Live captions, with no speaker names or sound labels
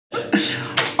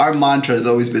Our mantra has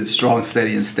always been strong,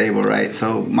 steady, and stable, right?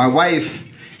 So my wife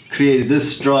created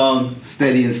this strong,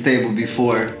 steady, and stable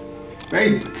before.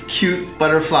 Very cute,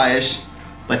 butterfly-ish.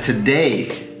 But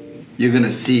today, you're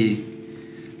gonna see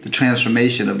the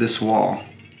transformation of this wall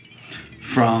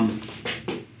from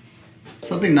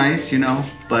something nice, you know,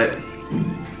 but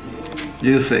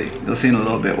you'll see. You'll see in a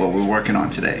little bit what we're working on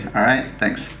today. All right,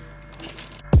 thanks.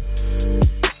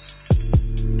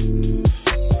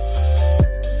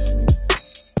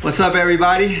 What's up,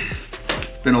 everybody?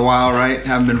 It's been a while, right?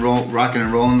 Haven't been rocking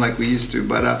and rolling like we used to,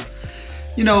 but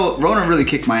you know, Rona really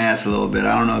kicked my ass a little bit.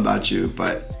 I don't know about you,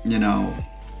 but you know,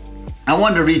 I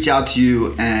wanted to reach out to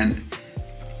you, and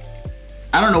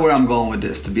I don't know where I'm going with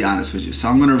this, to be honest with you. So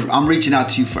I'm reaching out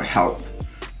to you for help.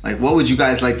 Like, what would you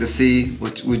guys like to see?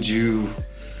 What would you,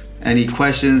 any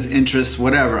questions, interests,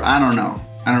 whatever? I don't know.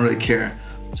 I don't really care.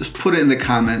 Just put it in the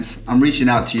comments. I'm reaching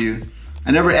out to you.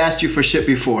 I never asked you for shit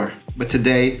before, but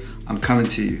today I'm coming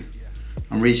to you.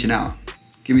 I'm reaching out.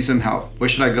 Give me some help. Where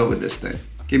should I go with this thing?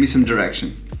 Give me some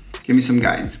direction. Give me some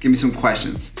guidance. Give me some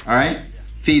questions. All right?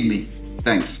 Feed me.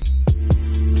 Thanks.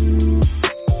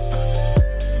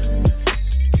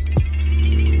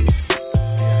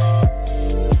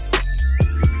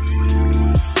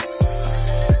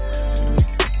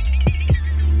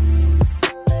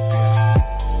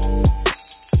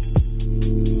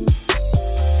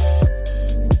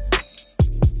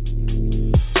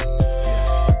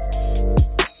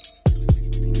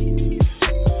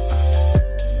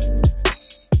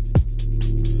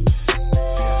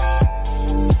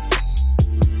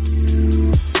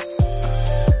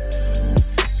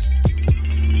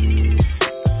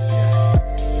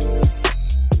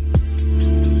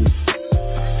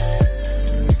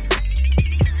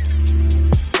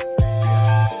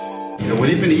 What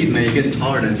have you been eating, man? You're getting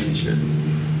taller than you should.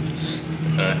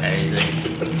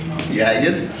 Anything. You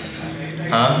hanging?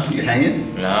 Huh? You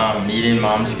hanging? No, I'm eating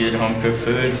mom's good home cooked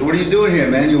food. So what are you doing here,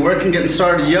 man? You're working, getting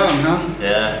started young, huh?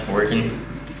 Yeah, working.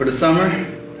 For the summer?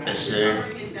 Yes, sir.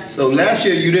 So last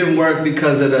year you didn't work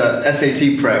because of the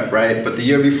SAT prep, right? But the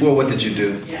year before, what did you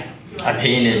do? I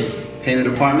painted. Painted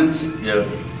apartments? Yep.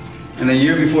 And the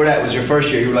year before that was your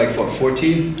first year. You were like, what,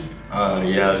 14?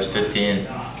 Yeah, I was 15.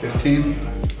 15?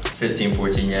 15,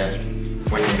 14, yeah.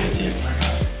 14, 15.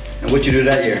 And what you do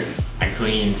that year? I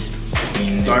cleaned.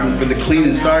 Starting from the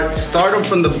cleaning, start them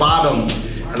from the bottom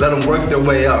and let them work their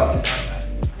way up.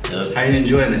 Yep. How you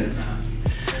enjoying it?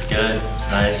 It's good, it's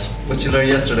nice. What you learned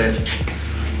yesterday?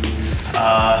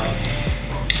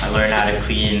 I learned how to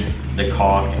clean the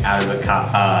caulk out of a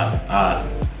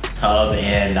tub,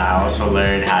 and I also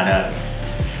learned how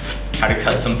to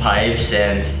cut some pipes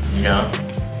and, you know,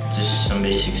 just some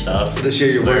basic stuff. This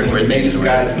year you're working with maintenance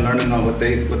guys and learning on what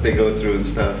they go through and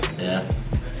stuff. Yeah.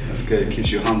 That's good. It keeps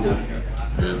you humble.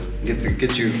 Yeah.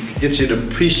 Get you to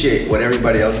appreciate what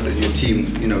everybody else that your team,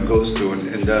 you know, goes through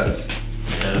and does.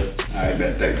 Yeah. All right,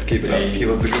 man. Thanks. Keep it up. Keep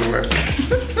up the good work.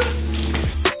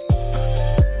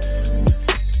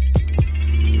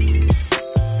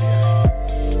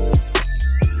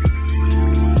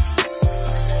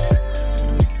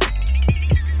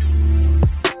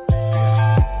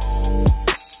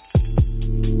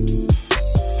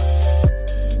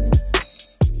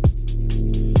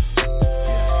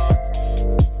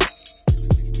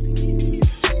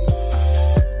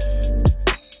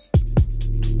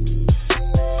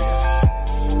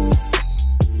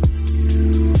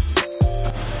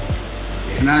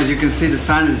 So now, as you can see, the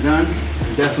sign is done.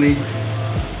 Definitely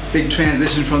big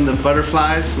transition from the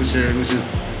butterflies, which is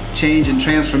change and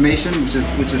transformation, which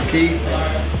is key.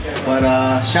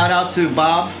 But shout out to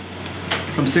Bob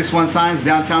from 61 Signs,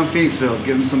 downtown Phoenixville.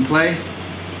 Give him some play,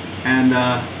 and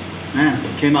man,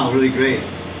 it came out really great.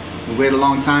 We waited a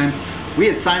long time. We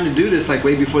had signed to do this like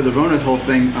way before the Rona whole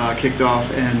thing kicked off,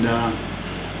 and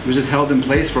it was just held in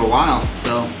place for a while.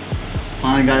 So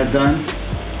finally got it done.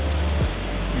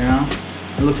 You know.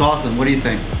 It looks awesome. What do you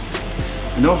think?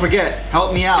 And don't forget,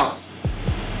 help me out.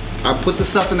 I put the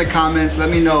stuff in the comments. Let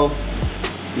me know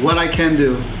what I can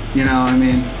do. You know, I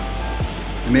mean,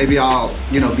 maybe I'll,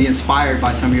 you know, be inspired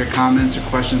by some of your comments or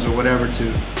questions or whatever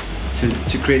to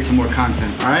create some more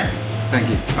content. All right? Thank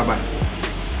you. Bye-bye.